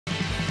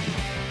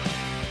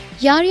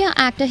Yaria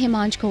actor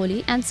Himansh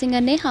Kohli and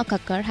singer Neha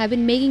Kakkar have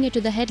been making it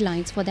to the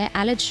headlines for their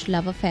alleged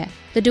love affair.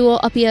 The duo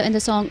appear in the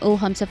song Oh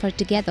Humsafar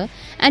together,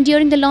 and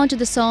during the launch of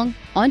the song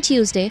on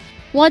Tuesday,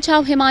 watch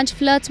how Himansh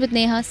flirts with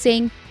Neha,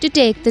 saying to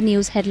take the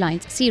news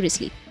headlines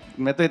seriously.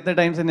 मैं तो इतने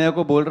time से नेहा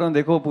को बोल रहा हूँ,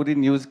 देखो पूरी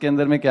न्यूज़ के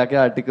अंदर में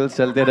क्या-क्या आर्टिकल्स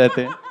चलते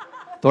रहते हैं,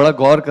 थोड़ा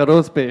गौर करो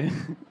उस पे,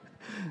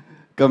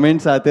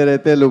 कमेंट्स आते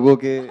रहते हैं लोगों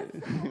के,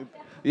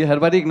 ये हर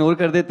बार इग्नोर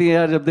कर देती है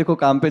यार, जब देखो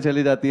काम पे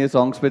चली जाती है,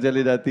 सॉन्ग्स पे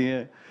चली जाती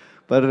है,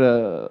 पर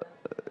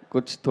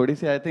कुछ थोड़ी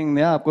सी आई थिंक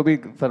नेहा आपको भी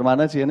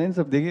फरमाना चाहिए ना इन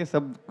सब, देखिए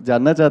सब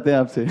जानना चाहते हैं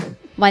आपसे.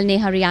 While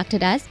Neha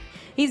reacted as,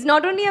 he's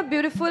not only a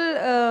beautiful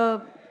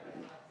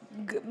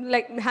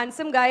like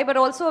handsome guy but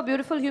also a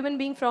beautiful human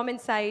being from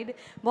inside.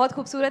 बहुत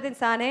खूबसूरत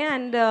इंसान है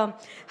and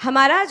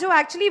हमारा जो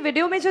actually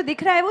वीडियो में जो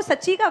दिख रहा है वो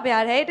सच्ची का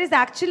प्यार है. It is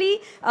actually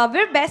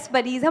we're best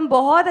buddies. हम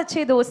बहुत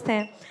अच्छे दोस्त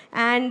हैं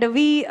and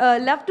we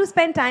love to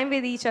spend time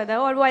with each other.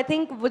 और वो I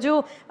think वो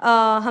जो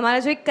हमारा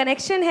जो एक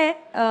connection है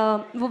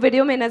वो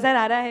वीडियो में नज़र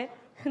आ रहा है.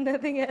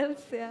 Nothing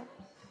else, yeah.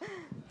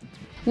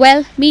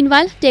 well,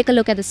 meanwhile, take a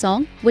look at the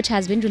song which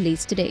has been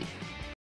released today.